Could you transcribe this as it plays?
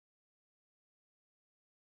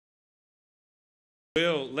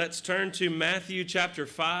Well, let's turn to Matthew chapter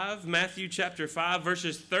 5. Matthew chapter 5,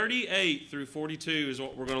 verses 38 through 42 is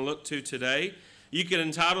what we're going to look to today. You can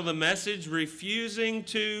entitle the message, Refusing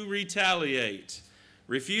to Retaliate.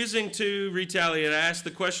 Refusing to retaliate. I ask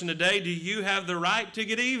the question today, do you have the right to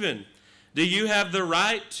get even? Do you have the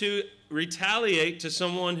right to retaliate to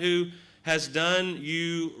someone who has done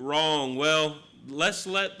you wrong? Well, let's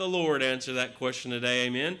let the Lord answer that question today,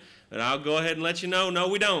 amen. And I'll go ahead and let you know, no,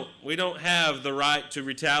 we don't. We don't have the right to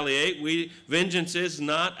retaliate. Vengeance is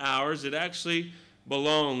not ours. It actually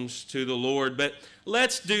belongs to the Lord. But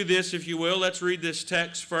let's do this, if you will. Let's read this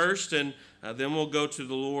text first, and then we'll go to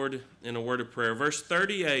the Lord in a word of prayer. Verse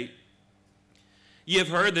 38, Ye have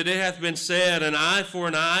heard that it hath been said, an eye for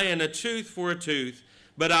an eye, and a tooth for a tooth.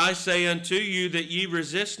 But I say unto you that ye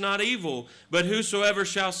resist not evil, but whosoever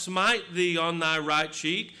shall smite thee on thy right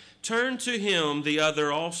cheek, turn to him the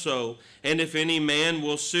other also. And if any man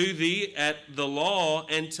will sue thee at the law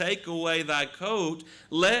and take away thy coat,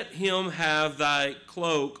 let him have thy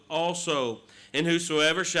cloak also. And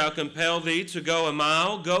whosoever shall compel thee to go a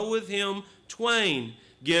mile, go with him twain.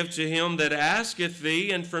 Give to him that asketh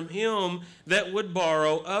thee, and from him that would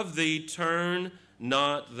borrow of thee, turn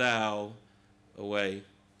not thou away.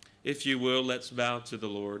 If you will, let's bow to the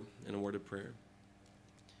Lord in a word of prayer.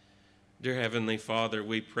 Dear Heavenly Father,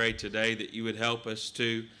 we pray today that you would help us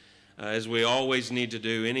to, as we always need to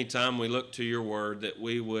do, anytime we look to your word, that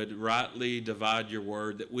we would rightly divide your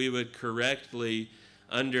word, that we would correctly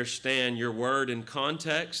understand your word in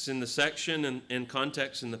context in the section and in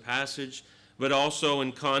context in the passage, but also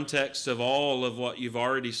in context of all of what you've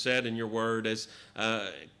already said in your word, as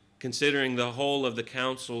considering the whole of the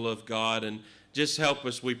counsel of God. And just help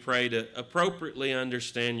us, we pray, to appropriately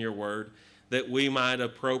understand your word, that we might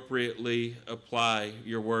appropriately apply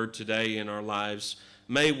your word today in our lives.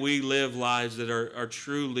 May we live lives that are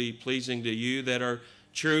truly pleasing to you, that are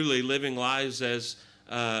truly living lives as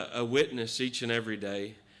a witness each and every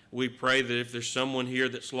day. We pray that if there's someone here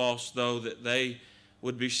that's lost, though, that they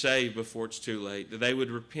would be saved before it's too late, that they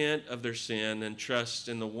would repent of their sin and trust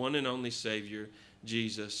in the one and only Savior,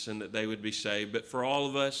 Jesus, and that they would be saved. But for all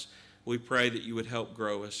of us, we pray that you would help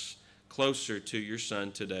grow us closer to your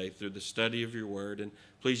Son today through the study of your word. And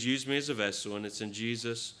please use me as a vessel, and it's in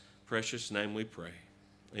Jesus' precious name we pray.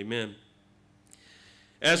 Amen.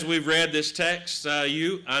 As we've read this text,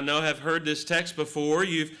 I know, have heard this text before.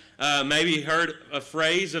 You've maybe heard a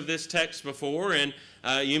phrase of this text before, and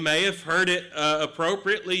you may have heard it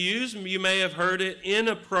appropriately used. You may have heard it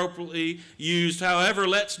inappropriately used. However,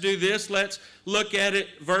 let's do this. Let's look at it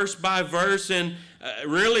verse by verse and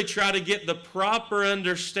really try to get the proper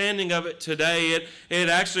understanding of it today. It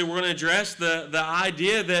actually, we're going to address the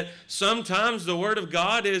idea that sometimes the Word of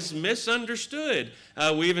God is misunderstood.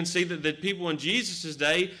 We even see that the people in Jesus'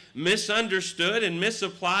 day misunderstood and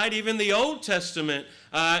misapplied even the Old Testament.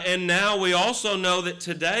 And now we also know that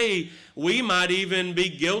today we might even be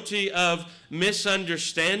guilty of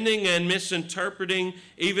misunderstanding and misinterpreting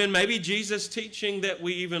even maybe Jesus' teaching that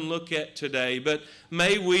we even look at today. But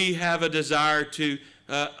may we have a desire to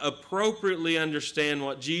appropriately understand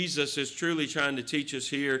what Jesus is truly trying to teach us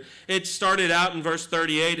here. It started out in verse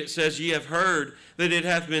 38. It says, Ye have heard that it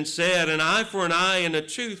hath been said, an eye for an eye and a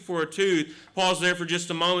tooth for a tooth. Pause there for just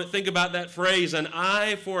a moment. Think about that phrase, an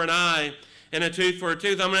eye for an eye and a tooth for a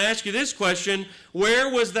tooth. I'm going to ask you this question. Where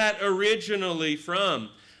was that originally from?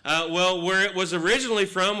 Well, where it was originally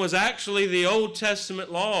from was actually the Old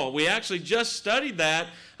Testament law. We actually just studied that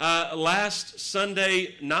last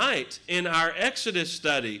Sunday night in our Exodus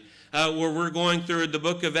study, where we're going through the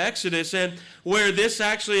book of Exodus. And where this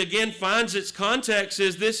actually again finds its context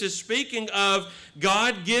is this is speaking of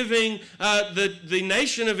God giving the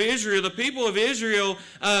nation of Israel, the people of Israel,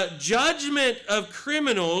 judgment of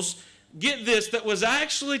criminals, get this, that was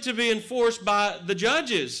actually to be enforced by the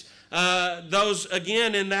judges. Those,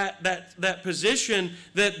 again, in that position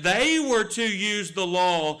that they were to use the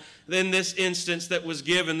law in this instance that was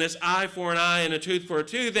given, this eye for an eye and a tooth for a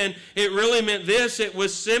tooth. And it really meant this. It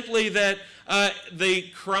was simply that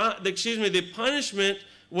the punishment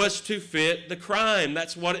was to fit the crime.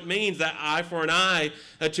 That's what it means, that eye for an eye,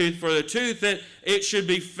 a tooth for a tooth, that it should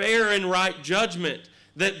be fair and right judgment,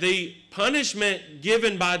 that the punishment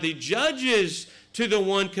given by the judges to the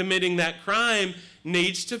one committing that crime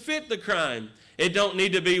needs to fit the crime. It don't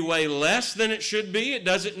need to be way less than it should be. It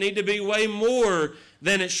doesn't need to be way more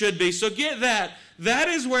than it should be. So get that. That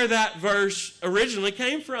is where that verse originally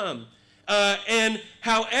came from. And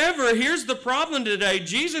however, here's the problem today.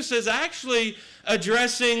 Jesus is actually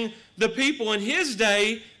addressing the people in his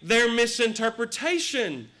day, their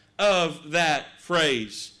misinterpretation of that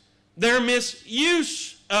phrase, their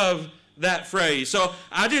misuse of that phrase. So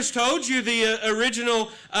I just told you the original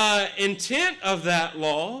intent of that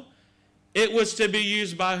law. It was to be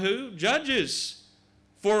used by who? Judges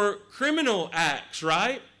for criminal acts,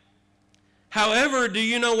 right? However, do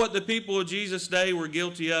you know what the people of Jesus' day were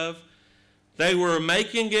guilty of? They were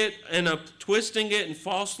making it and twisting it and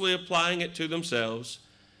falsely applying it to themselves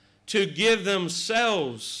to give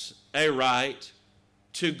themselves a right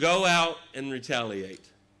to go out and retaliate.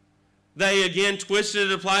 They again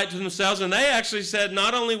twisted it, applied it to themselves, and they actually said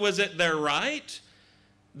not only was it their right,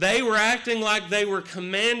 they were acting like they were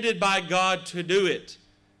commanded by God to do it.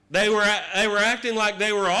 They were acting like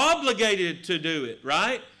they were obligated to do it,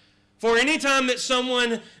 right? For any time that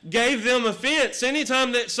someone gave them offense, any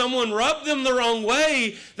time that someone rubbed them the wrong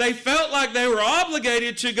way, they felt like they were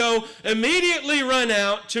obligated to go immediately run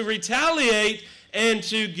out to retaliate and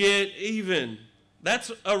to get even.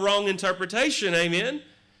 That's a wrong interpretation, amen?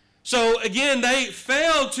 So again, they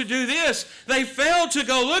failed to do this. They failed to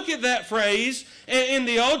go look at that phrase in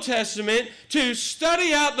the Old Testament, to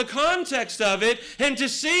study out the context of it, and to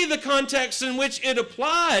see the context in which it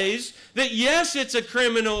applies, that yes, it's a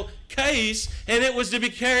criminal case, and it was to be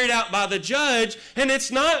carried out by the judge, and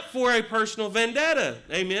it's not for a personal vendetta.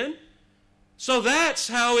 Amen? So that's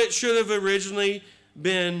how it should have originally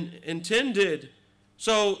been intended.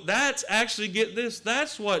 So that's actually, get this,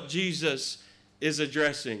 that's what Jesus is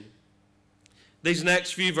addressing. These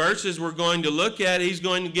next few verses we're going to look at, he's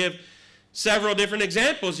going to give several different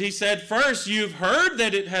examples. He said, first, you've heard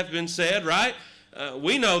that it hath been said, right?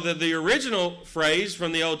 We know that the original phrase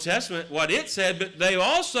from the Old Testament, what it said, but they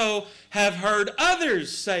also have heard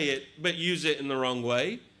others say it, but use it in the wrong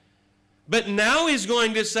way. But now he's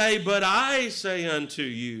going to say, but I say unto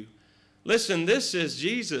you. Listen, this is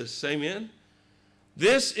Jesus, amen?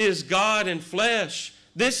 This is God in flesh.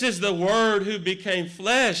 This is the Word who became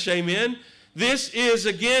flesh, amen? This is,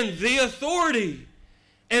 again, the authority.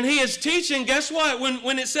 And he is teaching, guess what?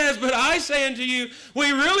 When it says, but I say unto you,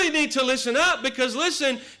 we really need to listen up, because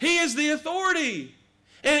listen, he is the authority.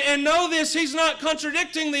 And know this, he's not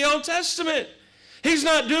contradicting the Old Testament. He's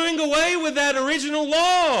not doing away with that original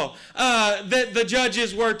law that the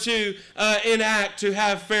judges were to enact to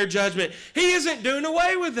have fair judgment. He isn't doing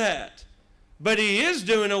away with that. But he is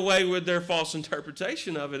doing away with their false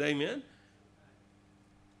interpretation of it, amen?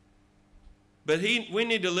 But we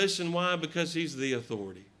need to listen. Why? Because he's the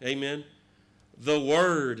authority. Amen. The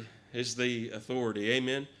Word is the authority.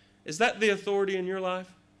 Amen. Is that the authority in your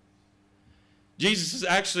life? Jesus is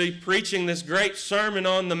actually preaching this great Sermon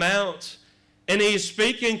on the Mount, and he is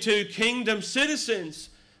speaking to kingdom citizens,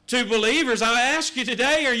 to believers. I ask you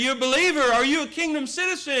today, are you a believer? Are you a kingdom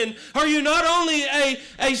citizen? Are you not only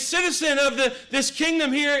a citizen of this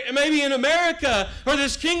kingdom here, maybe in America, or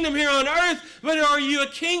this kingdom here on earth, but are you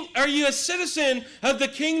a citizen of the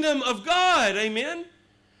kingdom of God? Amen?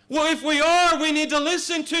 Well, if we are, we need to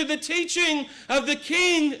listen to the teaching of the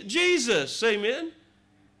King Jesus. Amen?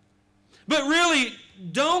 But really,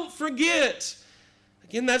 don't forget.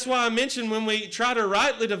 Again, that's why I mentioned when we try to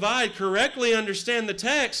rightly divide, correctly understand the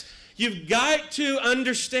text, you've got to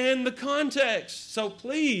understand the context. So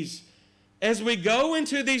please, as we go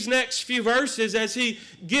into these next few verses, as he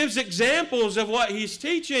gives examples of what he's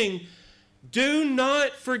teaching, do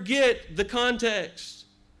not forget the context.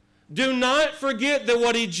 Do not forget that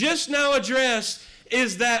what he just now addressed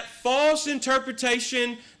is that false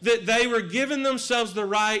interpretation that they were giving themselves the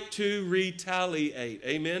right to retaliate.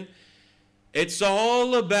 Amen? It's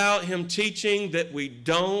all about him teaching that we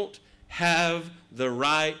don't have the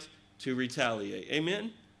right to retaliate.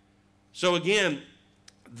 Amen? So again,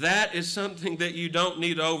 that is something that you don't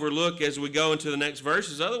need to overlook as we go into the next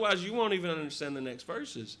verses. Otherwise, you won't even understand the next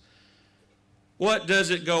verses. What does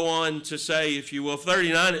it go on to say, if you will?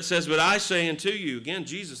 39, it says, but I say unto you, again,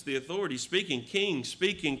 Jesus, the authority, speaking, king,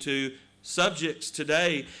 speaking to subjects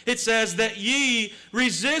today. It says that ye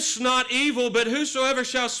resist not evil, but whosoever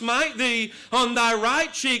shall smite thee on thy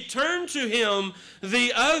right cheek, turn to him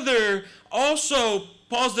the other also.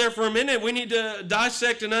 Pause there for a minute. We need to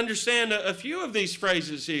dissect and understand a few of these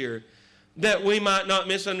phrases here, that we might not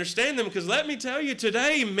misunderstand them, because let me tell you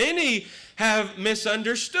today, many have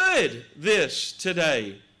misunderstood this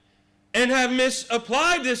today and have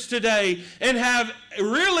misapplied this today and have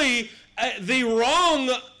really the wrong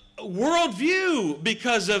worldview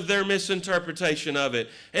because of their misinterpretation of it.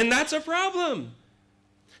 And that's a problem.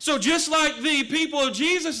 So just like the people of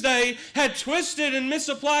Jesus' day had twisted and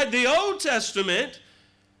misapplied the Old Testament,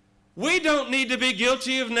 we don't need to be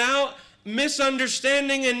guilty of now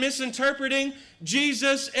misunderstanding and misinterpreting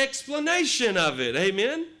Jesus' explanation of it.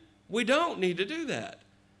 Amen? We don't need to do that.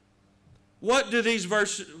 What do this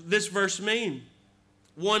verse mean?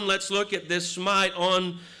 One, let's look at this smite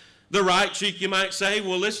on the right cheek. You might say,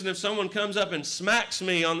 well, listen, if someone comes up and smacks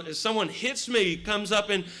me, if someone hits me, comes up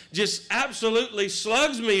and just absolutely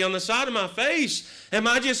slugs me on the side of my face, am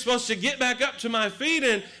I just supposed to get back up to my feet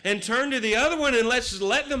and turn to the other one and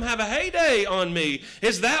let them have a heyday on me?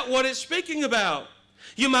 Is that what it's speaking about?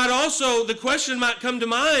 You might also, the question might come to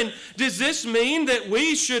mind, does this mean that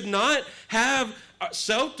we should not have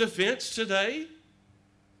self-defense today?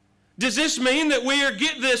 Does this mean that we are,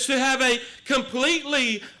 get this, to have a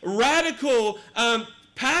completely radical,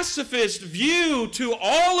 pacifist view to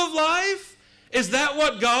all of life? Is that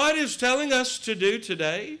what God is telling us to do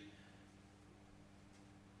today?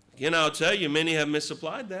 Again, I'll tell you, many have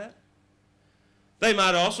misapplied that. They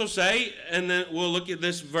might also say, and then we'll look at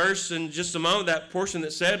this verse in just a moment, that portion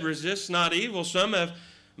that said, resist not evil. Some have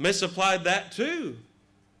misapplied that too.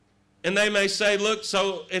 And they may say, look,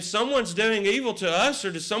 so if someone's doing evil to us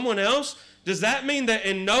or to someone else, does that mean that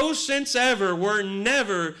in no sense ever we're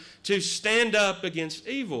never to stand up against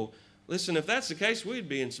evil? Listen, if that's the case, we'd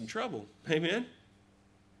be in some trouble. Amen?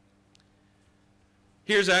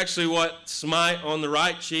 Here's actually what smite on the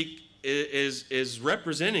right cheek is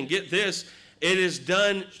representing. Get this. It is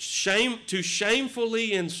done to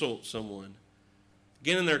shamefully insult someone.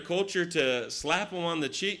 Again, in their culture, to slap them on the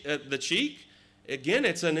cheek, again,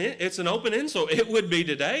 it's an open insult. It would be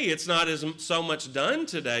today. It's not as so much done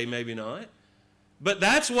today, maybe not. But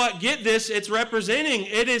that's what, get this, it's representing.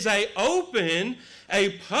 It is a open,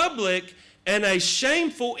 a public, and a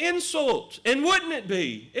shameful insult. And wouldn't it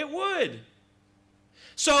be? It would.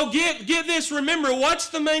 So get this, remember, what's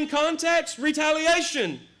the main context?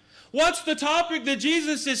 Retaliation. What's the topic that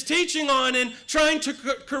Jesus is teaching on and trying to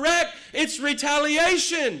correct? It's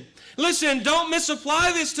retaliation. Listen, don't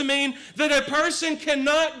misapply this to mean that a person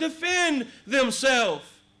cannot defend themselves.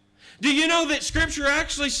 Do you know that Scripture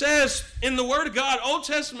actually says in the Word of God, Old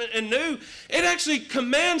Testament and New, it actually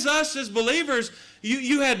commands us as believers,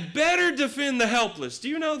 you had better defend the helpless. Do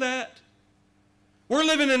you know that? We're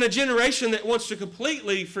living in a generation that wants to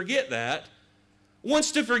completely forget that.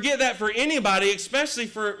 Wants to forget that for anybody, especially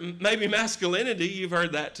for maybe masculinity. You've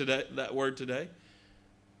heard that today, that word today.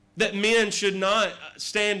 That men should not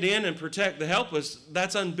stand in and protect the helpless.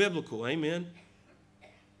 That's unbiblical. Amen.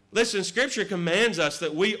 Listen, Scripture commands us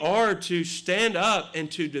that we are to stand up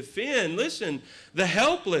and to defend, listen, the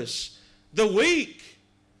helpless, the weak,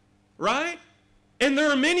 right? And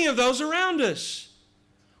there are many of those around us.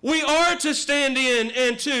 We are to stand in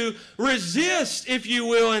and to resist, if you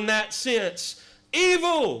will, in that sense,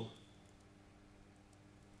 evil.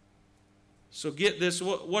 So get this,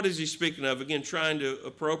 what is he speaking of? Again, trying to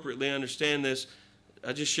appropriately understand this.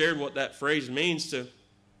 I just shared what that phrase means.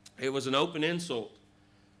 It was an open insult.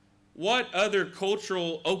 What other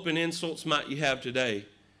cultural open insults might you have today?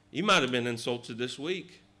 You might have been insulted this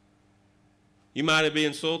week. You might have been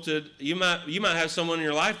insulted. You might have someone in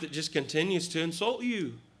your life that just continues to insult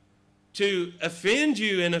you, to offend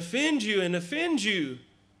you and offend you and offend you.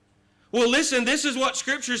 Well, listen, this is what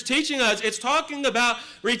Scripture is teaching us. It's talking about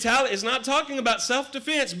retaliation. It's not talking about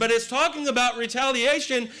self-defense, but it's talking about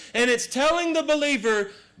retaliation, and it's telling the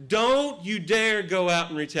believer, don't you dare go out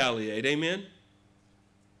and retaliate. Amen?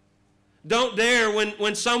 Don't dare,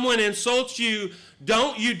 when someone insults you,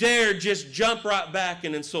 don't you dare just jump right back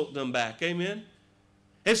and insult them back. Amen?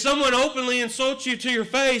 If someone openly insults you to your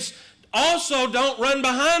face, also don't run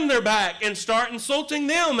behind their back and start insulting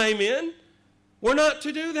them. Amen? We're not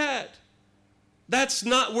to do that.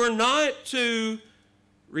 We're not to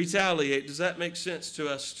retaliate. Does that make sense to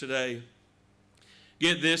us today?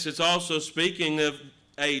 Get this, it's also speaking of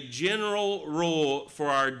a general rule for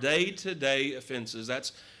our day-to-day offenses.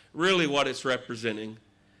 That's really what it's representing.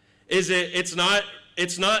 It's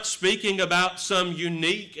not speaking about some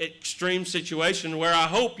unique extreme situation where I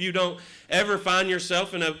hope you don't ever find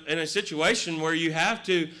yourself in a situation where you have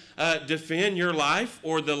to defend your life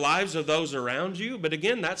or the lives of those around you. But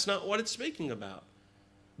again, that's not what it's speaking about.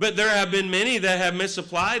 But there have been many that have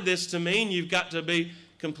misapplied this to mean you've got to be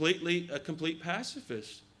a complete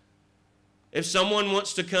pacifist. If someone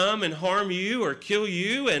wants to come and harm you or kill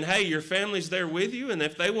you, and hey, your family's there with you, and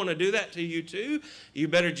if they want to do that to you too, you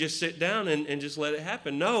better just sit down and just let it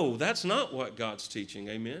happen. No, that's not what God's teaching.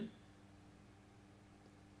 Amen?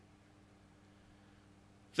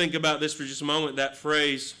 Think about this for just a moment, that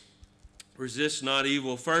phrase, resist not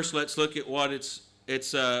evil. First, let's look at what it's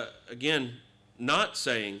again, not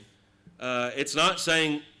saying. It's not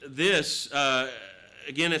saying this.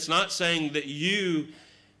 Again, it's not saying that you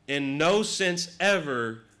in no sense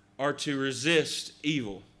ever are to resist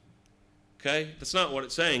evil. Okay? That's not what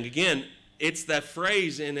it's saying. Again, it's that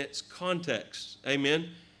phrase in its context. Amen?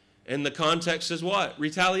 And the context is what?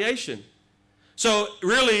 Retaliation. So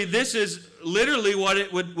really, this is literally what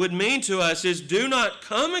it would mean to us is do not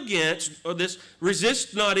come against, or this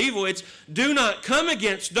resist not evil. It's do not come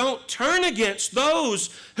against, don't turn against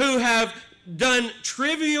those who have done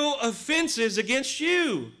trivial offenses against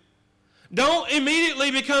you. Don't immediately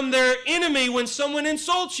become their enemy when someone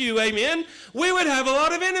insults you, amen? We would have a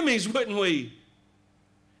lot of enemies, wouldn't we?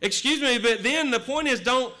 Excuse me, but then the point is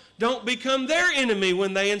don't become their enemy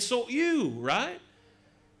when they insult you, right?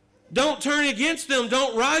 Don't turn against them.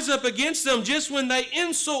 Don't rise up against them just when they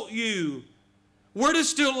insult you. We're to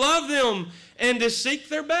still love them and to seek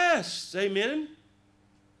their best. Amen?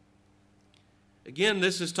 Again,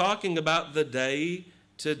 this is talking about the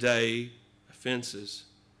day-to-day offenses.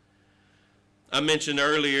 I mentioned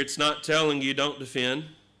earlier, it's not telling you don't defend.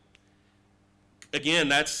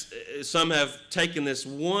 Again, some have taken these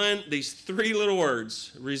 3 little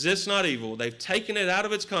words, resist not evil. They've taken it out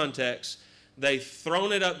of its context. They've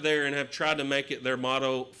thrown it up there and have tried to make it their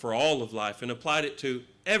motto for all of life and applied it to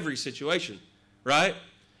every situation, right?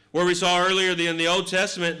 Where we saw earlier in the Old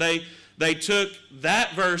Testament, they took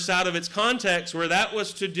that verse out of its context where that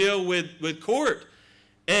was to deal with court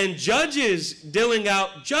and judges dealing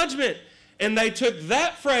out judgment. And they took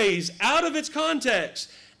that phrase out of its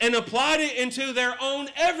context and applied it into their own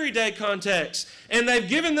everyday context. And they've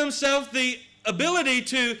given themselves the ability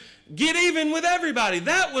to get even with everybody.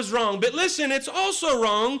 That was wrong. But listen, it's also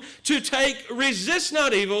wrong to take resist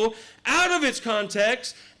not evil out of its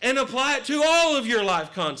context and apply it to all of your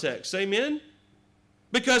life context. Amen?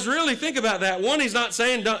 Because really, think about that. One, he's not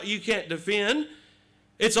saying you can't defend.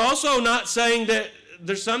 It's also not saying that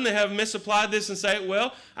there's some that have misapplied this and say,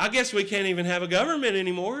 well, I guess we can't even have a government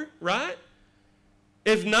anymore, right?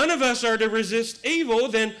 If none of us are to resist evil,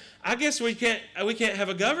 then I guess we can't have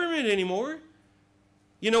a government anymore.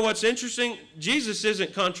 You know what's interesting? Jesus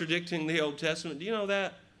isn't contradicting the Old Testament. Do you know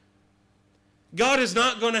that? God is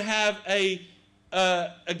not going to have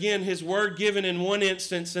again, his word given in one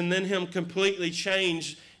instance and then him completely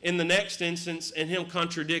change in the next instance and him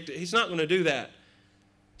contradict it. He's not going to do that.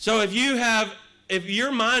 So if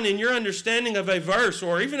your mind and your understanding of a verse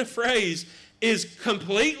or even a phrase is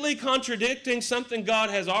completely contradicting something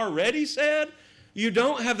God has already said, you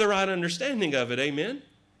don't have the right understanding of it. Amen?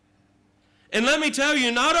 And let me tell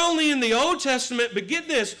you, not only in the Old Testament, but get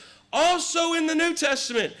this, also in the New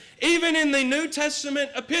Testament, even in the New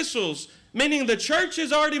Testament epistles, meaning the church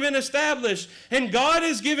has already been established and God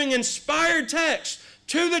is giving inspired text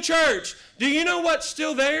to the church. Do you know what's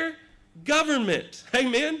still there? Government.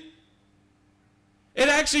 Amen? It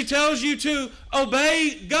actually tells you to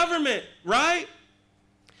obey government, right?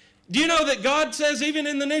 Do you know that God says even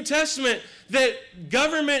in the New Testament that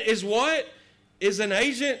government is what? Is an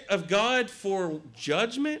agent of God for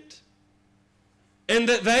judgment? And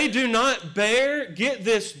that they do not bear, get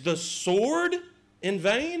this, the sword in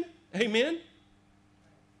vain? Amen?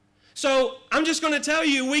 So I'm just going to tell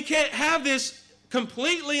you, we can't have this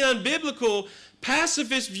completely unbiblical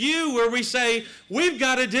pacifist view where we say we've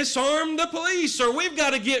got to disarm the police or we've got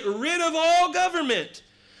to get rid of all government.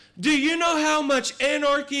 Do you know how much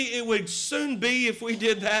anarchy it would soon be if we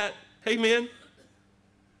did that? Amen?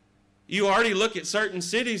 You already look at certain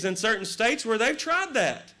cities and certain states where they've tried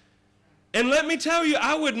that. And let me tell you,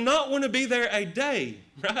 I would not want to be there a day,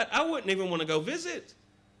 right? I wouldn't even want to go visit.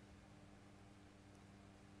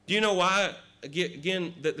 Do you know why,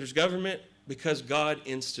 again, that there's government? Because God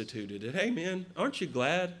instituted it. Amen. Aren't you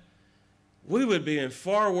glad? We would be in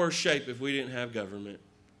far worse shape if we didn't have government.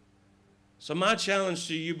 So my challenge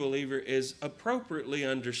to you, believer, is appropriately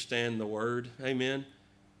understand the Word. Amen.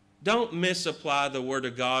 Don't misapply the Word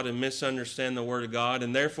of God and misunderstand the Word of God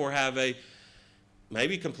and therefore have a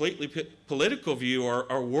maybe completely political view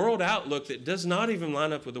or world outlook that does not even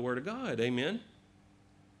line up with the Word of God. Amen.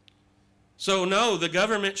 So no, the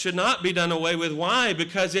government should not be done away with. Why?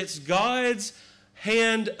 Because it's God's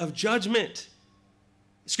hand of judgment.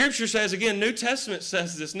 Scripture says, again, New Testament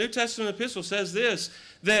says this, New Testament epistle says this,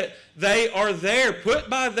 that they are there, put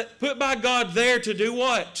by God there to do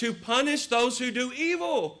what? To punish those who do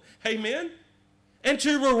evil. Amen? And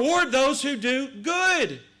to reward those who do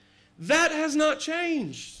good. That has not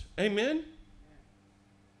changed. Amen?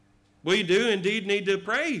 We do indeed need to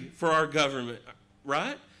pray for our government,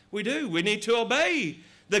 right? We do. We need to obey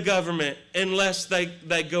the government unless they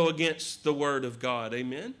go against the Word of God.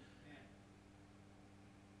 Amen?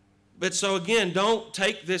 But so again, don't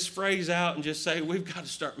take this phrase out and just say, we've got to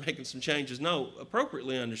start making some changes. No,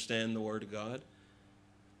 appropriately understand the Word of God.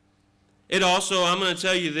 It also, I'm going to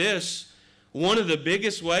tell you this, one of the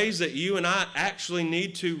biggest ways that you and I actually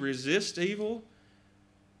need to resist evil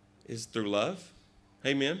is through love.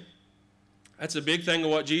 Amen? That's a big thing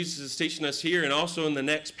of what Jesus is teaching us here, and also in the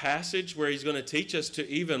next passage where he's going to teach us to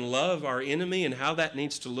even love our enemy and how that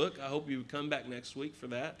needs to look. I hope you would come back next week for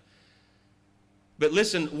that. But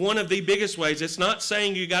listen, one of the biggest ways, it's not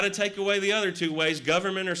saying you got to take away the other two ways,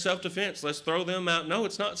 government or self-defense. Let's throw them out. No,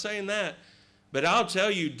 it's not saying that. But I'll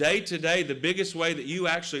tell you, day to day, the biggest way that you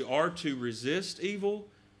actually are to resist evil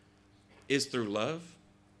is through love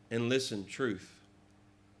and, listen, truth.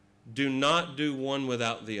 Do not do one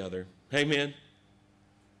without the other. Amen.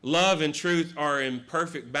 Love and truth are in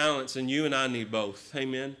perfect balance, and you and I need both.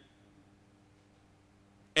 Amen.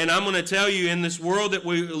 And I'm going to tell you, in this world that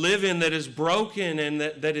we live in that is broken and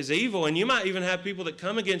that is evil, and you might even have people that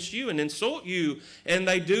come against you and insult you, and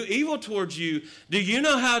they do evil towards you. Do you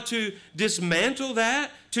know how to dismantle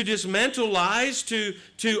that, to dismantle lies, to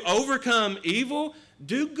overcome evil?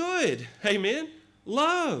 Do good. Amen.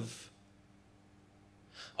 Love.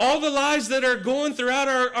 All the lies that are going throughout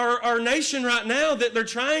our nation right now that they're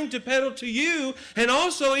trying to peddle to you and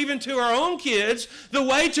also even to our own kids, the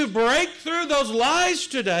way to break through those lies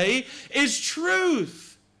today is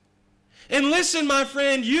truth. And listen, my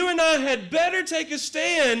friend, you and I had better take a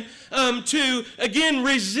stand to, again,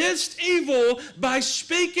 resist evil by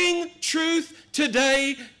speaking truth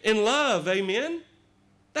today in love. Amen?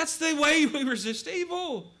 That's the way we resist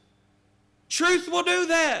evil. Truth will do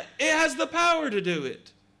that. It has the power to do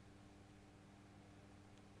it.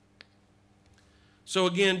 So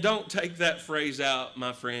again, don't take that phrase out,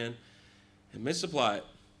 my friend, and misapply it.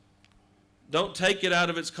 Don't take it out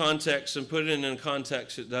of its context and put it in a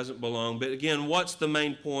context that doesn't belong. But again, what's the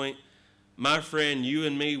main point? My friend, you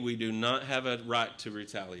and me, we do not have a right to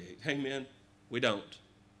retaliate. Amen? We don't.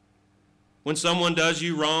 When someone does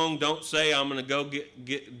you wrong, don't say, I'm going to go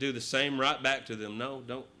do the same right back to them. No,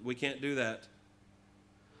 don't. We can't do that.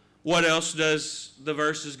 What else does the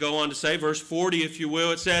verses go on to say? Verse 40, if you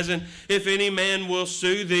will, it says, and if any man will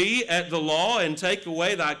sue thee at the law and take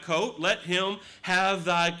away thy coat, let him have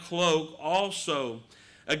thy cloak also.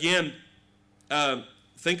 Again,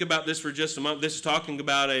 think about this for just a moment. This is talking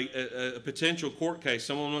about a potential court case.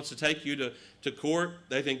 Someone wants to take you to court.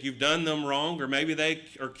 They think you've done them wrong, or maybe they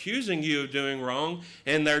are accusing you of doing wrong,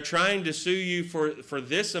 and they're trying to sue you for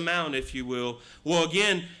this amount, if you will. Well,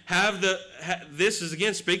 again, this is,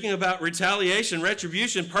 again, speaking about retaliation,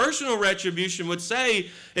 retribution. Personal retribution would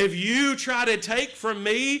say, if you try to take from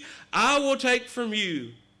me, I will take from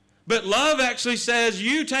you. But love actually says,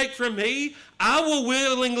 you take from me, I will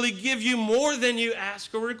willingly give you more than you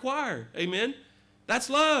ask or require. Amen?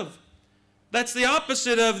 That's love. That's the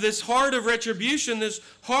opposite of this heart of retribution, this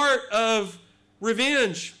heart of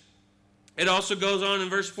revenge. It also goes on in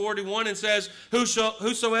verse 41 and says,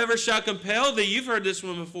 whosoever shall compel thee, you've heard this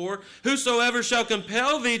one before, whosoever shall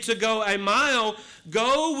compel thee to go a mile,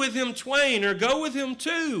 go with him twain, or go with him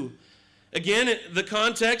two. Again, the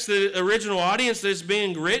context, the original audience that's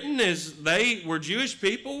being written is they were Jewish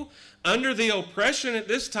people under the oppression at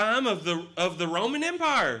this time of the Roman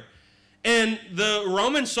Empire. And the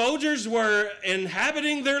Roman soldiers were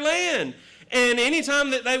inhabiting their land. And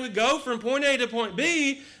anytime that they would go from point A to point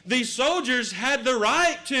B, these soldiers had the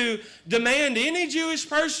right to demand any Jewish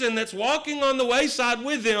person that's walking on the wayside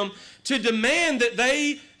with them to demand that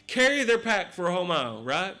they carry their pack for a whole mile,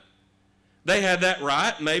 right? They had that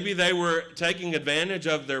right. Maybe they were taking advantage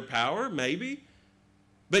of their power, maybe.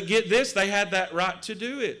 But get this, they had that right to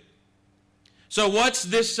do it. So what's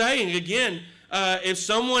this saying? Again, if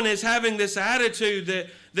someone is having this attitude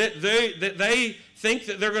that they think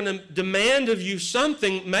that they're going to demand of you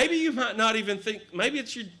something, maybe you might not even think, maybe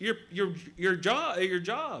it's your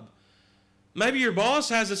job. Maybe your boss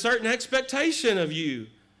has a certain expectation of you,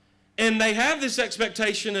 and they have this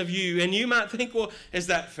expectation of you, and you might think, well, is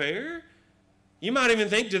that fair? You might even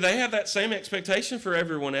think, do they have that same expectation for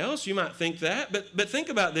everyone else? You might think that, but think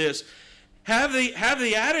about this. Have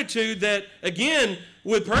the attitude that, again,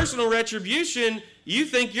 with personal retribution, you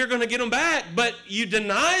think you're going to get them back, but you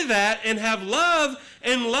deny that and have love,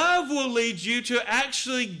 and love will lead you to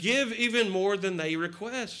actually give even more than they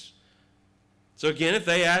request. So again, if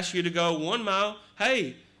they ask you to go 1 mile,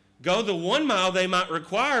 hey, go the 1 mile they might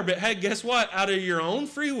require, but hey, guess what? Out of your own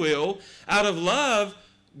free will, out of love,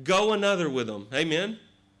 go another with them. Amen?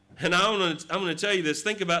 And I'm going to tell you this.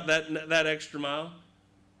 Think about that extra mile.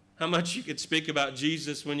 How much you could speak about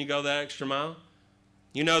Jesus when you go that extra mile.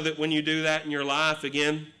 You know that when you do that in your life,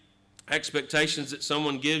 again, expectations that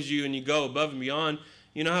someone gives you and you go above and beyond,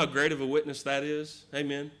 you know how great of a witness that is?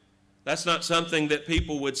 Amen. That's not something that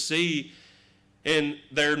people would see in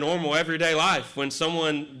their normal everyday life. When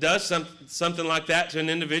someone does something like that to an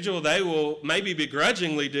individual, they will maybe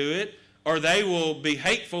begrudgingly do it, or they will be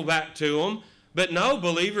hateful back to them. But no,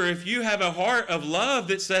 believer, if you have a heart of love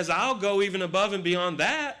that says, I'll go even above and beyond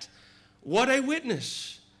that, what a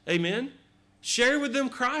witness. Amen? Share with them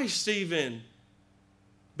Christ even.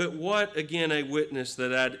 But what, again, a witness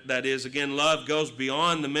that is. Again, love goes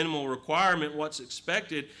beyond the minimal requirement, what's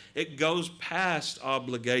expected. It goes past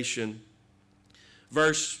obligation.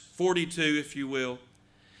 Verse 42, if you will.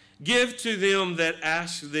 Give to them that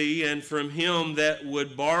ask thee, and from him that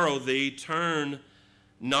would borrow thee, turn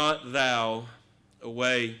not thou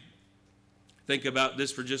away. Think about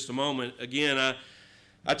this for just a moment. Again,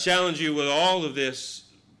 I challenge you with all of this.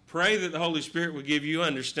 Pray that the Holy Spirit will give you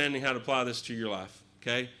understanding how to apply this to your life.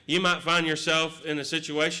 Okay? You might find yourself in a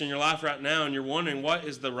situation in your life right now and you're wondering what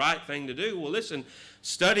is the right thing to do. Well, listen,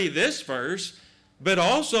 study this verse, but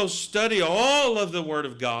also study all of the Word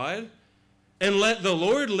of God and let the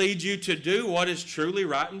Lord lead you to do what is truly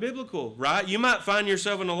right and biblical, right? You might find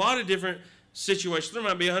yourself in a lot of different situations. There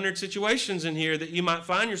might be 100 situations in here that you might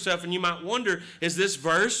find yourself, and you might wonder, is this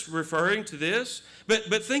verse referring to this?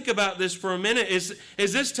 But think about this for a minute. Is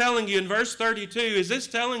this telling you in verse 32, is this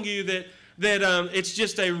telling you that it's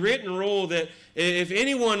just a written rule that if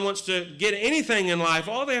anyone wants to get anything in life,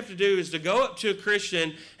 all they have to do is to go up to a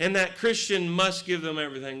Christian, and that Christian must give them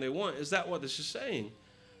everything they want? Is that what this is saying?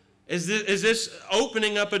 Is this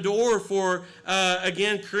opening up a door for,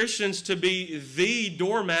 again, Christians to be the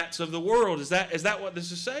doormats of the world? Is that what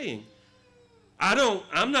this is saying?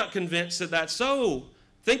 I'm not convinced that that's so.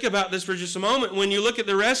 Think about this for just a moment. When you look at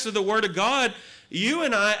the rest of the Word of God, you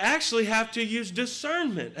and I actually have to use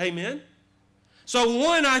discernment. Amen? So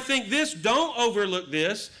one, I think don't overlook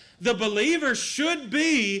this. The believer should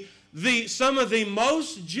be some of the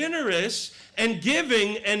most generous and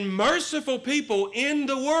giving and merciful people in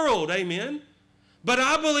the world. Amen? But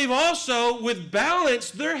I believe also with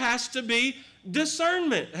balance, there has to be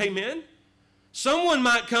discernment. Amen? Someone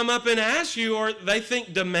might come up and ask you, or they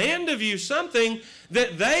think demand of you something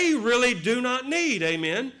that they really do not need.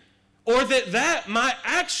 Amen? Or that might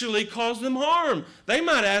actually cause them harm. They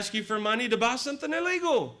might ask you for money to buy something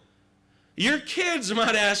illegal. Your kids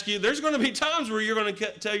might ask you. There's going to be times where you're going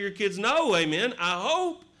to tell your kids no. Amen? I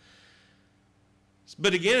hope.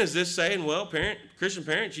 But again, is this saying, well, Christian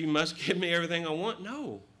parents, you must give me everything I want?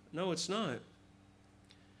 No, it's not.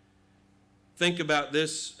 Think about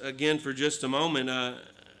this again for just a moment.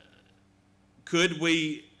 Could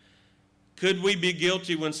we be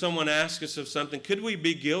guilty when someone asks us of something? Could we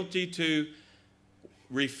be guilty to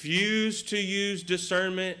refuse to use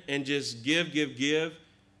discernment and just give?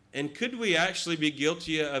 And could we actually be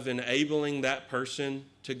guilty of enabling that person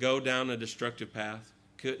to go down a destructive path?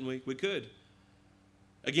 Couldn't we? We could.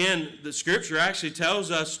 Again, the Scripture actually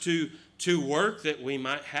tells us to work that we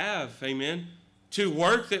might have. Amen? To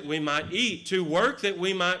work that we might eat. To work that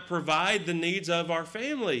we might provide the needs of our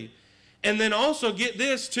family. And then also, get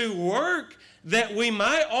this, to work that we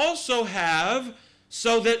might also have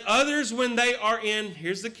so that others, when they are in,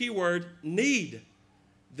 here's the key word, need,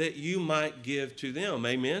 that you might give to them.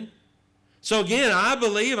 Amen? So again,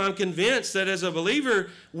 I'm convinced that as a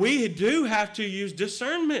believer, we do have to use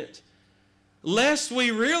discernment. Lest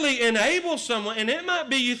we really enable someone, and it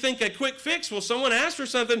might be you think a quick fix, well, someone asks for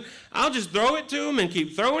something, I'll just throw it to them and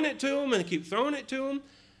keep throwing it to them and keep throwing it to them.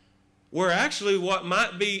 Where actually what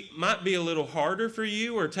might be a little harder for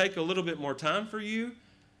you or take a little bit more time for you,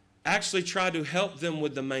 actually try to help them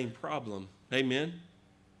with the main problem. Amen?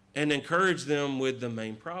 And encourage them with the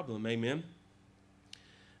main problem. Amen?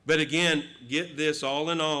 But again, get this,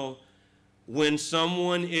 all in all, when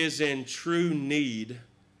someone is in true need,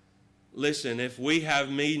 listen, if we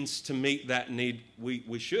have means to meet that need,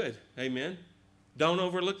 we should. Amen? Don't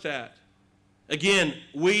overlook that. Again,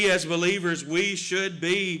 we as believers, we should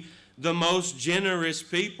be the most generous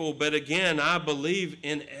people. But again, I believe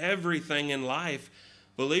in everything in life.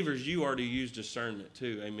 Believers, you are to use discernment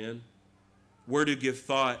too. Amen? We're to give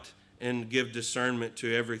thought and give discernment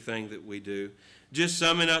to everything that we do. Just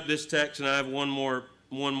summing up this text, and I have one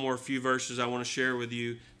more few verses I want to share with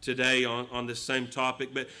you today on this same topic.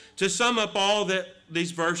 But to sum up all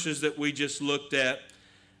these verses that we just looked at,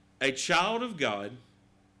 a child of God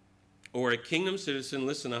or a kingdom citizen,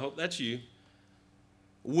 listen, I hope that's you,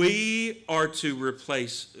 we are to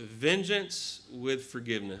replace vengeance with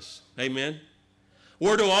forgiveness. Amen?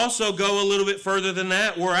 We're to also go a little bit further than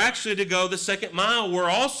that. We're actually to go the second mile.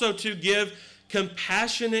 We're also to give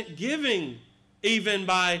compassionate giving, even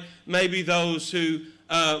by maybe those who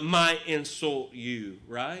might insult you,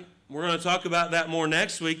 right? We're going to talk about that more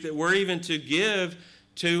next week, that we're even to give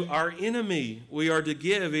to our enemy. We are to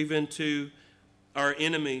give even to our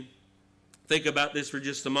enemy. Think about this for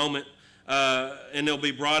just a moment, and it'll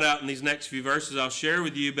be brought out in these next few verses I'll share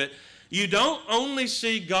with you. But You don't only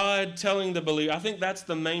see God telling the believer. I think that's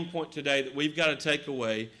the main point today that we've got to take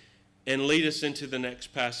away and lead us into the next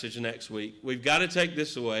passage next week. We've got to take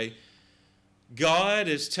this away. God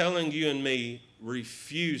is telling you and me,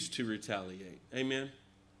 refuse to retaliate. Amen?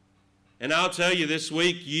 And I'll tell you, this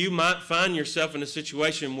week, you might find yourself in a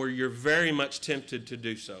situation where you're very much tempted to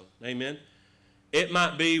do so. Amen? It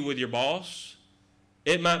might be with your boss.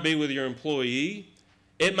 It might be with your employee.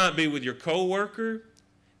 It might be with your coworker.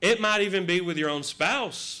 It might even be with your own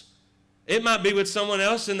spouse. It might be with someone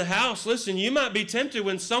else in the house. Listen, you might be tempted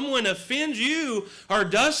when someone offends you or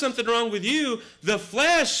does something wrong with you, the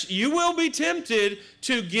flesh, you will be tempted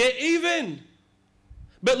to get even.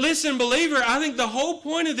 But listen, believer, I think the whole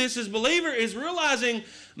point of this as believer is realizing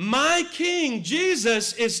my King,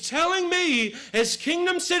 Jesus, is telling me as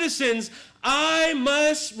kingdom citizens, I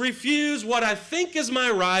must refuse what I think is my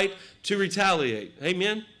right to retaliate.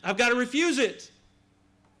 Amen? I've got to refuse it.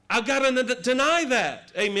 I've got to deny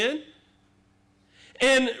that. Amen?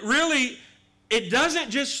 And really, it doesn't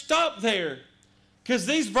just stop there, because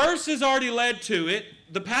these verses already led to it.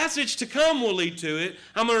 The passage to come will lead to it.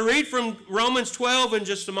 I'm going to read from Romans 12 in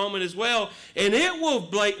just a moment as well, and it will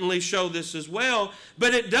blatantly show this as well.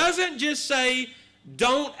 But it doesn't just say,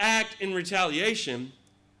 don't act in retaliation.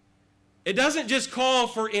 It doesn't just call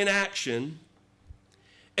for inaction.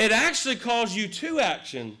 It actually calls you to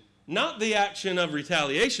action. Not the action of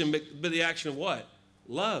retaliation, but the action of what?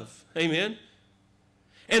 Love. Amen?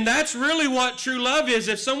 And that's really what true love is.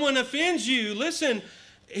 If someone offends you, listen,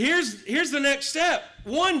 here's the next step.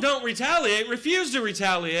 One, don't retaliate. Refuse to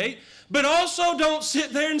retaliate. But also don't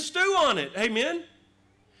sit there and stew on it. Amen?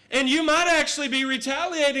 And you might actually be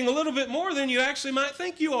retaliating a little bit more than you actually might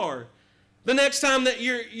think you are. The next time that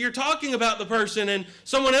you're talking about the person and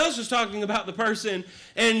someone else is talking about the person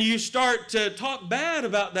and you start to talk bad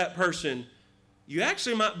about that person, you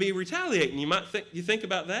actually might be retaliating. You think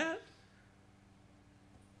about that?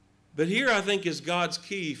 But here I think is God's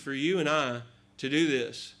key for you and I to do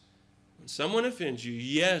this. When someone offends you,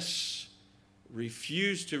 yes,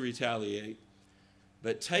 refuse to retaliate,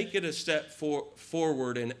 but take it a step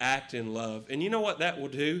forward and act in love. And you know what that will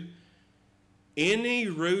do? Any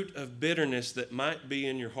root of bitterness that might be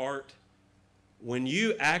in your heart, when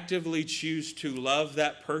you actively choose to love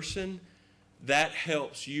that person, that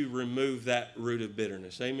helps you remove that root of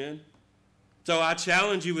bitterness. Amen? So I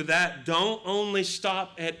challenge you with that. Don't only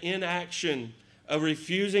stop at inaction of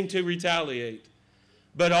refusing to retaliate,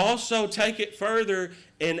 but also take it further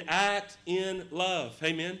and act in love.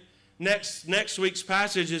 Amen? Next week's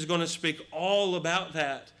passage is going to speak all about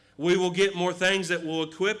that. We will get more things that will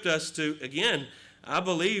equip us to, again, I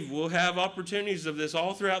believe we'll have opportunities of this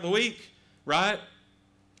all throughout the week, right?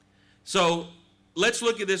 So let's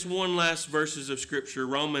look at this one last verses of Scripture,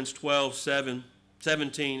 Romans 17.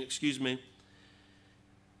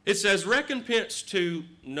 It says, recompense to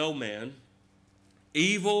no man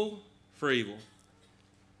evil for evil.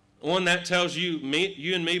 One that tells you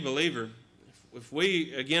and me, believer, if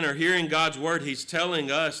we, again, are hearing God's word, he's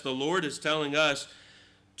telling us, the Lord is telling us,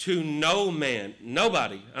 to no man,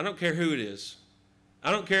 nobody, I don't care who it is. I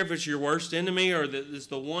don't care if it's your worst enemy or it's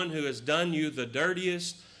the one who has done you the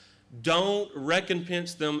dirtiest. Don't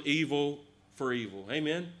recompense them evil for evil.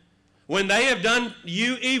 Amen? When they have done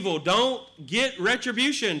you evil, don't get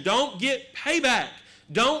retribution. Don't get payback.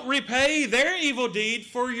 Don't repay their evil deed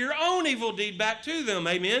for your own evil deed back to them.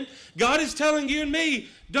 Amen? God is telling you and me,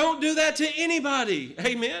 don't do that to anybody.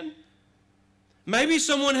 Amen? Maybe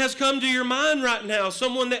someone has come to your mind right now,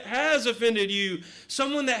 someone that has offended you,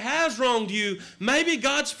 someone that has wronged you. Maybe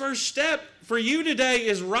God's first step for you today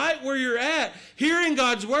is right where you're at, hearing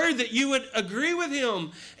God's word, that you would agree with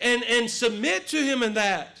him and submit to him in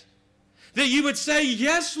that. That you would say,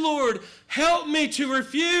 yes, Lord, help me to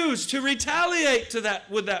refuse to retaliate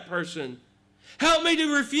with that person. Help me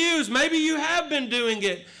to refuse. Maybe you have been doing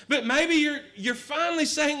it, but maybe you're finally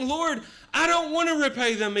saying, Lord, I don't want to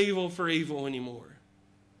repay them evil for evil anymore.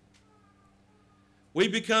 We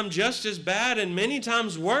become just as bad and many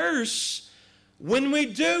times worse when we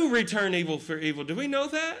do return evil for evil. Do we know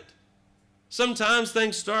that? Sometimes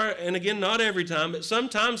things start, and again, not every time, but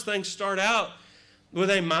sometimes things start out with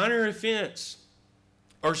a minor offense.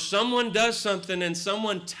 Or someone does something and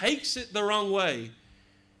someone takes it the wrong way.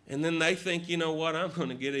 And then they think, you know what, I'm going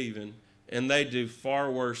to get even. And they do far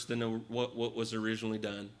worse than what was originally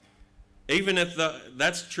done. Even if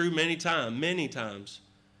that's true many times.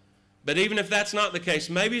 But even if that's not the case,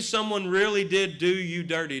 maybe someone really did do you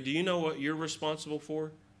dirty. Do you know what you're responsible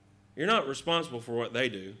for? You're not responsible for what they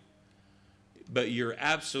do, but you're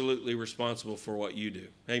absolutely responsible for what you do.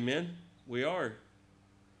 Amen? We are.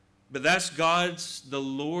 But that's the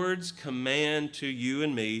Lord's command to you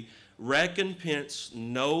and me. Recompense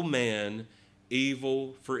no man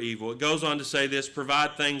evil for evil. It goes on to say this,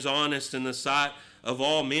 provide things honest in the sight of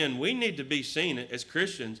all men. We need to be seen as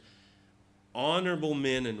Christians, honorable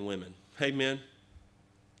men and women. Amen.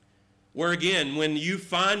 Where again, when you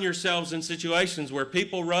find yourselves in situations where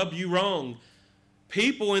people rub you wrong,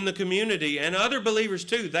 people in the community and other believers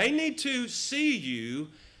too, they need to see you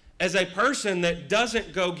as a person that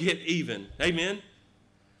doesn't go get even. Amen.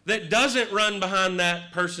 That doesn't run behind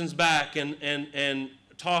that person's back and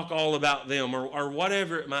talk all about them or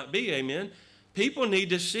whatever it might be. Amen. People need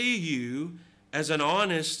to see you as an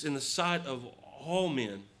honest in the sight of all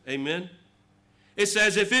men. Amen. It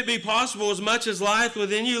says, if it be possible, as much as lieth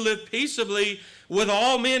within you, live peaceably with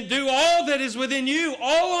all men. Do all that is within you,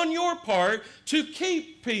 all on your part, to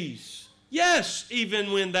keep peace. Yes,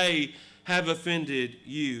 even when they have offended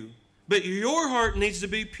you. But your heart needs to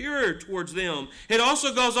be pure towards them. It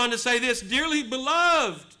also goes on to say this, dearly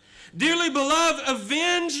beloved,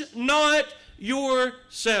 avenge not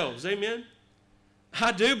yourselves. Amen.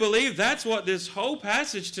 I do believe that's what this whole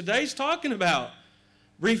passage today is talking about.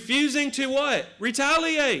 Refusing to what?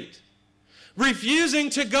 Retaliate.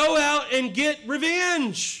 Refusing to go out and get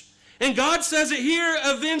revenge. And God says it here,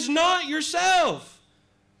 avenge not yourself.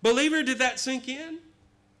 Believer, did that sink in?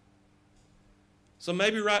 So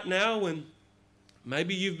maybe right now when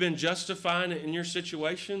maybe you've been justifying it in your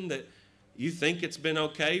situation that you think it's been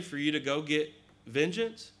okay for you to go get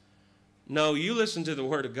vengeance. No, you listen to the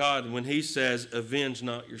Word of God when He says, avenge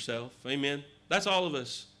not yourself. Amen. That's all of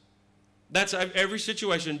us. That's every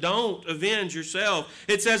situation. Don't avenge yourself.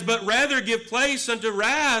 It says, but rather give place unto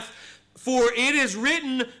wrath, for it is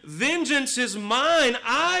written, vengeance is mine,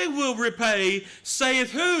 I will repay,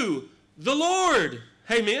 saith who? The Lord.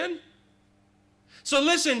 Amen. So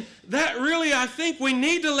listen, that really I think we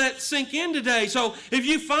need to let sink in today. So if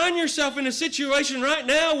you find yourself in a situation right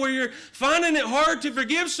now where you're finding it hard to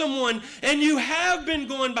forgive someone and you have been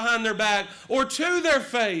going behind their back or to their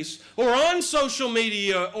face or on social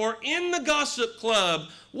media or in the gossip club,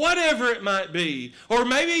 whatever it might be, or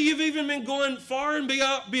maybe you've even been going far and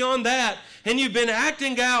beyond that and you've been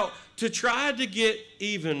acting out to try to get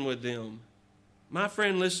even with them. My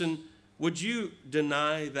friend, listen, would you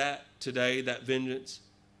deny that today, that vengeance?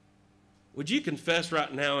 Would you confess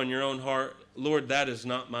right now in your own heart, Lord, that is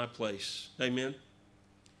not my place? Amen.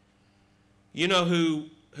 You know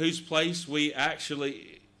whose place we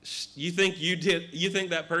actually, you think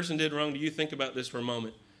that person did wrong? Do you think about this for a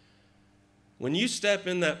moment? When you step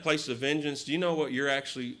in that place of vengeance, do you know what who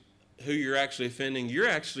you're actually offending? You're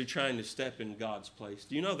actually trying to step in God's place.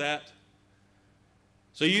 Do you know that?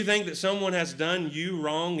 So you think that someone has done you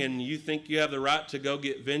wrong and you think you have the right to go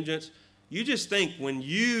get vengeance? You just think when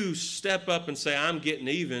you step up and say, I'm getting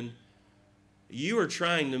even, you are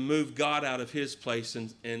trying to move God out of His place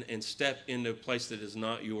and step into a place that is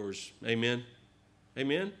not yours. Amen?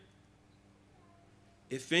 Amen?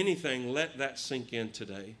 If anything, let that sink in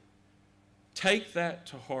today. Take that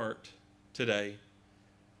to heart today.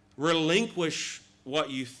 Relinquish what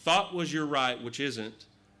you thought was your right, which isn't.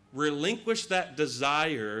 Relinquish that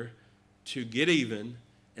desire to get even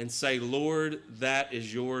and say, Lord, that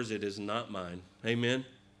is yours, it is not mine. Amen.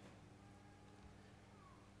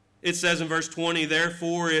 It says in verse 20,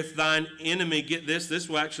 therefore, if thine enemy, get this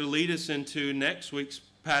will actually lead us into next week's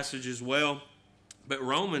passage as well. But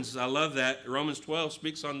Romans, I love that. Romans 12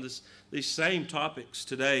 speaks on these same topics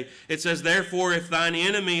today. It says, therefore, if thine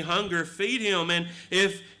enemy hunger, feed him, and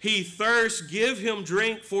if he thirst, give him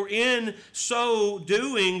drink, for in so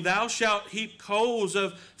doing thou shalt heap coals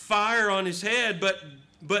of fire on his head, but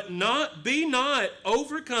be not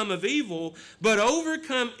overcome of evil, but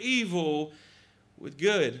overcome evil with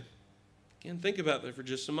good. Again, think about that for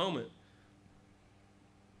just a moment.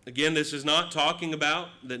 Again, this is not talking about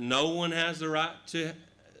that no one has the right to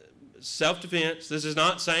self-defense. This is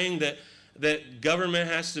not saying that government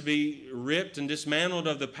has to be ripped and dismantled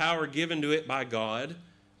of the power given to it by God.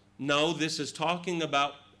 No, this is talking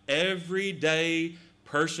about everyday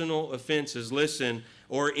personal offenses. Listen,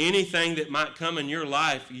 or anything that might come in your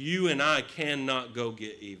life, you and I cannot go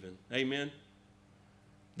get even. Amen?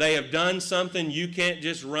 They have done something, you can't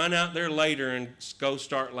just run out there later and go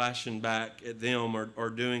start lashing back at them or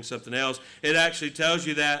doing something else. It actually tells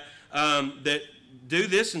you that do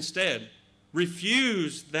this instead.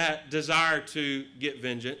 Refuse that desire to get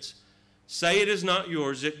vengeance. Say it is not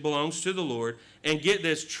yours, it belongs to the Lord. And get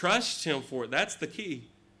this, trust Him for it. That's the key.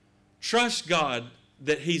 Trust God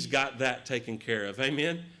that He's got that taken care of.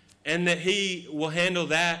 Amen? And that He will handle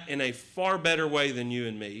that in a far better way than you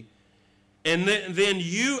and me. And then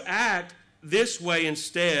you act this way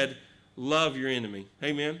instead, love your enemy.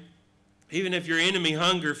 Amen. Even if your enemy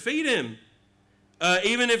hunger, feed him.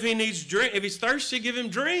 Even if he needs drink, if he's thirsty, give him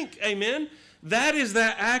drink. Amen. That is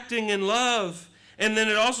that acting in love. And then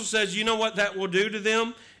it also says, you know what that will do to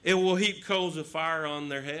them? It will heap coals of fire on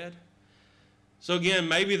their head. So again,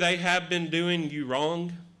 maybe they have been doing you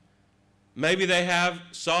wrong. Maybe they have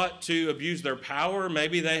sought to abuse their power.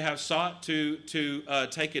 Maybe they have sought to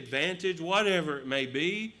take advantage, whatever it may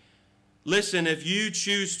be. Listen, if you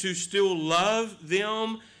choose to still love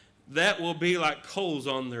them, that will be like coals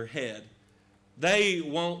on their head. They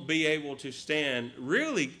won't be able to stand,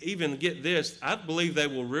 really even get this, I believe they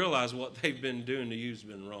will realize what they've been doing to you has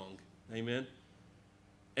been wrong. Amen?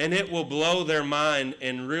 And it will blow their mind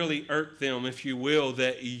and really irk them, if you will,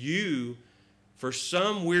 that you, for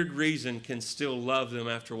some weird reason, can still love them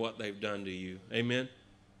after what they've done to you. Amen?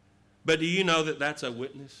 But do you know that that's a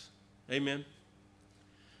witness? Amen?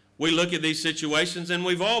 We look at these situations, and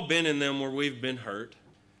we've all been in them where we've been hurt.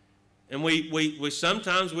 And we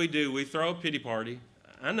sometimes we do. We throw a pity party.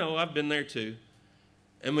 I know, I've been there too.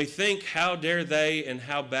 And we think, how dare they and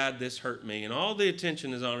how bad this hurt me. And all the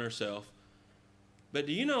attention is on ourselves. But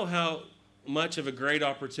do you know how much of a great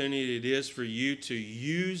opportunity it is for you to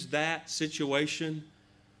use that situation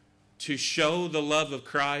to show the love of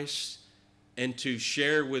Christ and to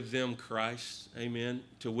share with them Christ? Amen.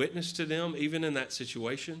 To witness to them even in that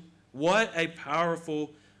situation. What a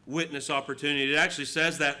powerful witness opportunity. It actually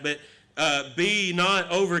says that, but be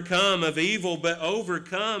not overcome of evil, but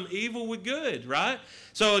overcome evil with good, right?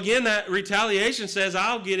 So again, that retaliation says,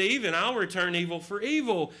 I'll get even. I'll return evil for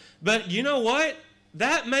evil. But you know what?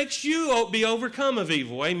 That makes you be overcome of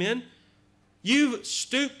evil. Amen? You've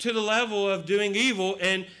stooped to the level of doing evil,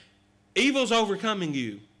 and evil's overcoming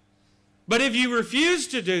you. But if you refuse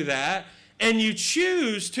to do that, and you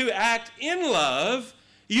choose to act in love,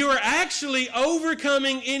 you are actually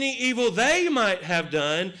overcoming any evil they might have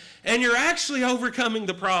done, and you're actually overcoming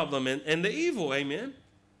the problem and the evil, amen?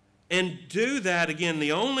 And do that, again,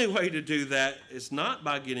 the only way to do that is not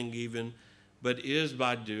by getting even, but is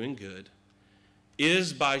by doing good,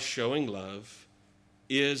 is by showing love,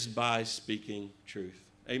 is by speaking truth,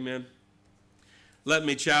 amen? Let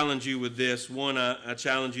me challenge you with this. One, I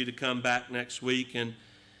challenge you to come back next week and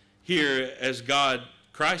hear as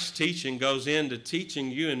Christ's teaching goes into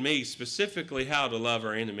teaching you and me specifically how to love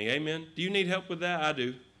our enemy. Amen? Do you need help with that? I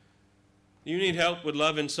do. Do you need help with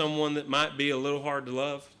loving someone that might be a little hard to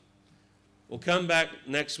love? Well, come back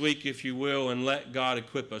next week, if you will, and let God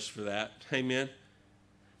equip us for that. Amen?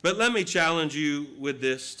 But let me challenge you with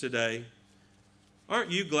this today.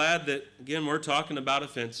 Aren't you glad that, again, we're talking about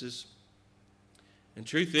offenses? And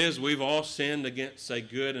truth is, we've all sinned against a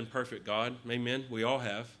good and perfect God. Amen? We all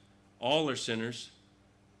have. All are sinners.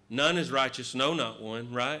 None is righteous, no, not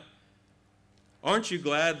one, right? Aren't you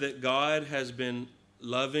glad that God has been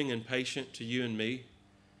loving and patient to you and me?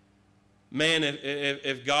 Man,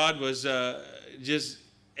 if God was just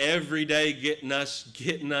every day getting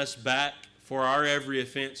us back for our every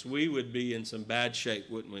offense, we would be in some bad shape,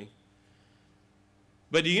 wouldn't we?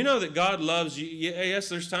 But do you know that God loves you? Yes,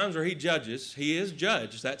 there's times where he judges. He is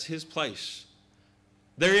judge. That's his place.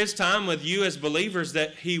 There is time with you as believers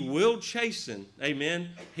that he will chasten. Amen.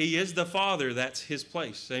 He is the Father. That's his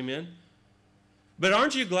place. Amen. But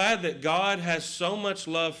aren't you glad that God has so much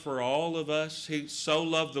love for all of us? He so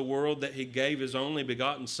loved the world that he gave his only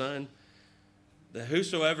begotten Son, that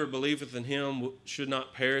whosoever believeth in him should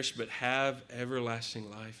not perish but have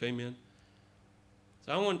everlasting life. Amen.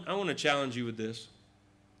 So I want to challenge you with this.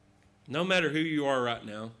 No matter who you are right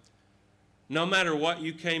now, no matter what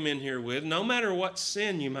you came in here with, no matter what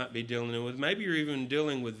sin you might be dealing with, maybe you're even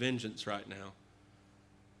dealing with vengeance right now.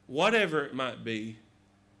 Whatever it might be,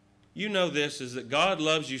 you know this, is that God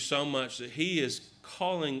loves you so much that he is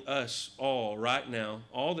calling us all right now,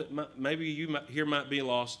 all that maybe you here might be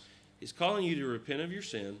lost. He's calling you to repent of your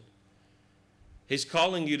sin. He's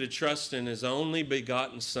calling you to trust in his only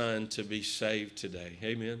begotten Son to be saved today.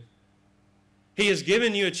 Amen. He has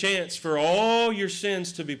given you a chance for all your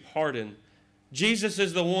sins to be pardoned. Jesus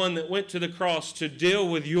is the one that went to the cross to deal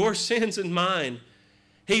with your sins and mine.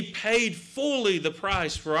 He paid fully the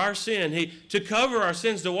price for our sin, to cover our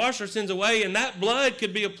sins, to wash our sins away, and that blood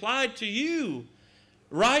could be applied to you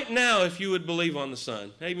right now if you would believe on the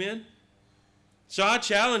Son. Amen? So I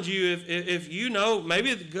challenge you, if you know,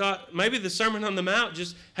 maybe the Sermon on the Mount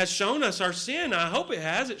just has shown us our sin. I hope it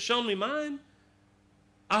has. It's shown me mine.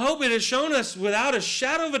 I hope it has shown us without a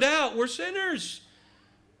shadow of a doubt we're sinners.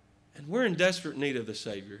 And we're in desperate need of the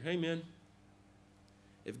Savior. Amen.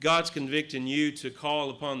 If God's convicting you to call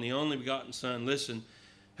upon the only begotten Son, listen,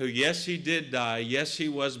 who, yes, he did die. Yes, he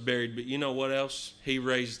was buried. But you know what else? He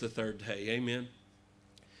raised the third day. Amen.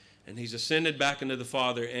 And he's ascended back into the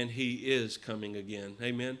Father, and he is coming again.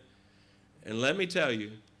 Amen. And let me tell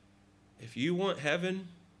you, if you want heaven,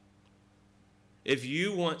 if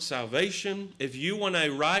you want salvation, if you want a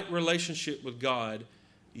right relationship with God,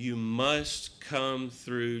 you must come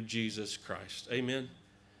through Jesus Christ. Amen.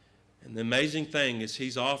 And the amazing thing is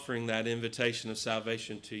he's offering that invitation of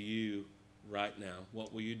salvation to you right now.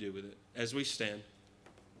 What will you do with it? As we stand.